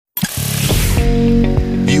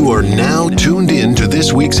now tuned in to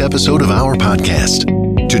this week's episode of our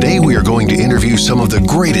podcast. Today we are going to interview some of the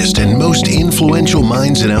greatest and most influential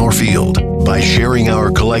minds in our field. By sharing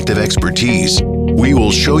our collective expertise, we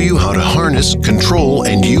will show you how to harness, control,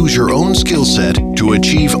 and use your own skill set to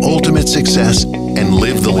achieve ultimate success and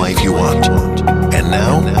live the life you want. And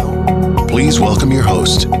now, please welcome your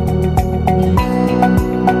host.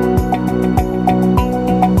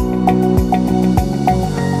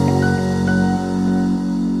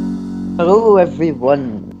 Hello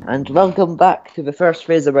everyone, and welcome back to the First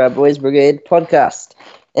Fraserburgh Boys Brigade podcast.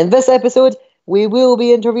 In this episode, we will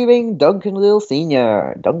be interviewing Duncan Leal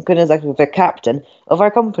Sr. Duncan is actually the captain of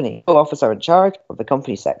our company, officer in charge of the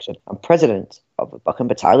company section, and president of the Buchan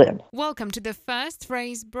Battalion. Welcome to the First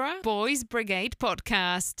Fraserburgh Boys Brigade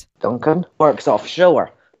podcast. Duncan works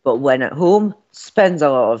offshore, but when at home, spends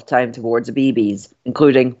a lot of time towards the BBs,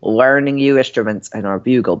 including learning new instruments in our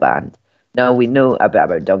bugle band. Now we know a bit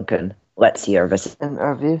about Duncan. Let's hear this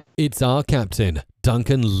interview. It's our captain,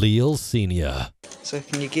 Duncan Leal Sr. So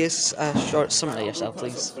can you give us a short summary of yourself,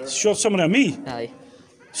 please? Short summary of me. Aye.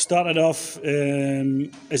 Started off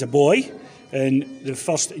as a boy in the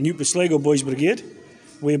first Newport Sligo Boys Brigade,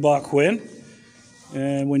 way back when.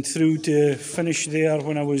 Went through to finish there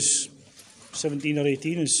when I was 17 or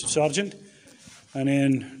 18 as sergeant. And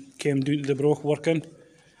then came down to the Broch working.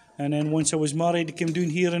 And then once I was married, I came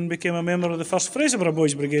down here and became a member of the First Fraserburgh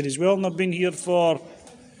Boys Brigade as well. And I've been here for,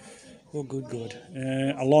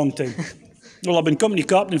 a long time. Well, I've been company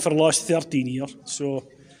captain for the last 13 years. So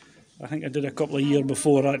I think I did a couple of years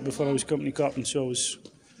before that, before I was company captain. So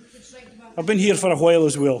I've been here for a while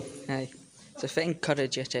as well. Aye. So if it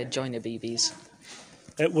encouraged you to join the BBs?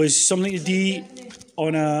 It was something to do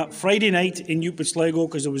on a Friday night in Newport Sligo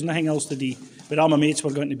because there was nothing else to do. But all my mates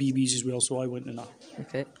were going to BBs as well, so I went to that.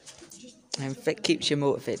 Okay. And if it keeps you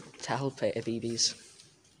motivated to help out the BBs?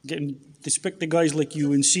 Getting to speak to guys like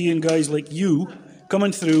you and seeing guys like you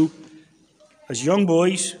coming through as young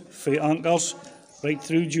boys, for anchors, right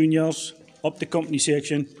through juniors, up the company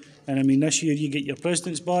section. And I mean, this year you get your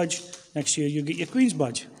President's badge, next year you get your Queen's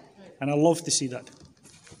badge. And I love to see that.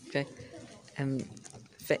 Okay.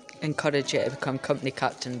 If it encouraged you to become company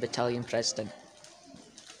captain, battalion president?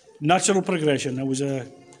 Natural progression. I was a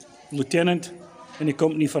lieutenant in the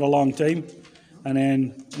company for a long time, and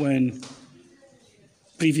then when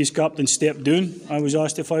previous captain stepped down, I was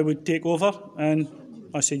asked if I would take over, and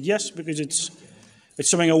I said yes, because it's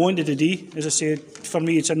something I wanted to do. As I said, for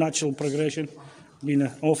me it's a natural progression, being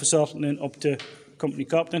an officer and then up to company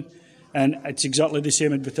captain, and it's exactly the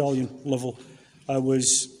same at battalion level. I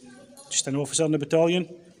was just an officer in the battalion,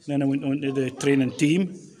 then I went on to the training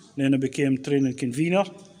team, then I became training convener,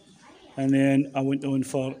 and then I went on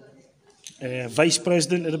for vice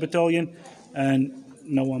president of the battalion, and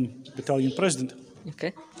now I'm battalion president.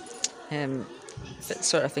 Okay. What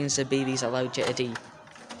sort of things the BBs allowed you to do?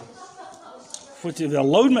 What they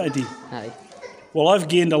allowed me to do? Aye. Well, I've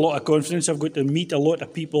gained a lot of confidence. I've got to meet a lot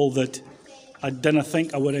of people that I didn't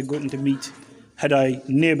think I would have gotten to meet had I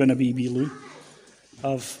never been a BB Lou.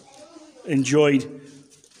 I've enjoyed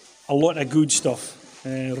a lot of good stuff,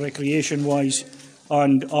 recreation-wise,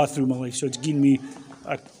 and all through my life. So it's given me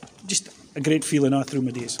just a great feeling all through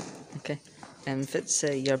my days. Okay. What's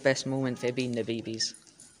your best moment for being the BBs?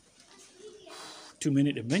 Too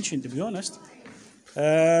many to mention, to be honest.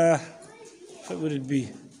 What would it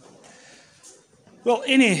be? Well,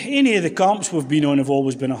 any of the camps we've been on have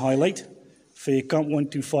always been a highlight. For Camp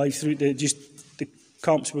 125 through to just the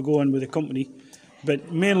camps we go on with the company. But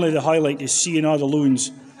mainly the highlight is seeing all the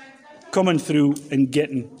loons coming through and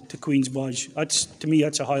getting to Queen's Badge. To me,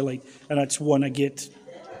 that's a highlight, and that's one I get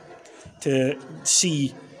to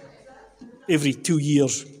see every 2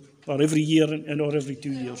 years, or every year, or every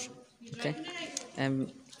 2 years. Okay.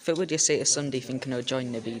 What would you say to somebody thinking of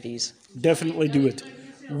joining the BBs? Definitely do it.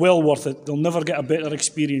 Well worth it. They'll never get a better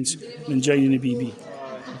experience than joining a BB.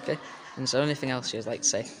 Okay. And is there anything else you'd like to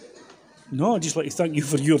say? No, I'd just like to thank you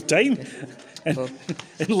for your time and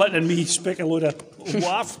letting me speak a load of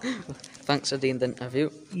waff. Thanks for doing the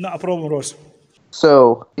interview. Not a problem, Ross.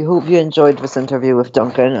 So, we hope you enjoyed this interview with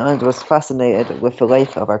Duncan and was fascinated with the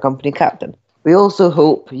life of our company captain. We also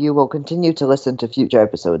hope you will continue to listen to future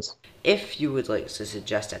episodes. If you would like to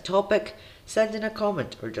suggest a topic, send in a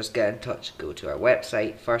comment or just get in touch, go to our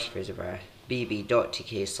website,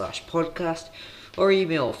 firstfraserburgh.bb.tk/podcast, or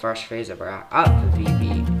email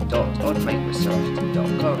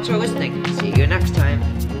firstfraserburgh@thebb.onmicrosoft.com. Thanks for listening. See you next time.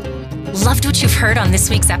 Loved what you've heard on this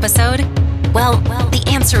week's episode? Well, the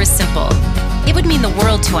answer is simple. It would mean the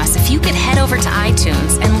world to us if you could head over to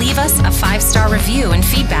iTunes and leave us a 5-star review and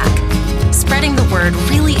feedback. Spreading the word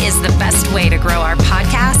really is the best way to grow our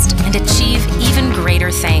podcast and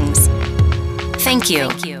Thank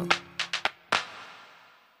you.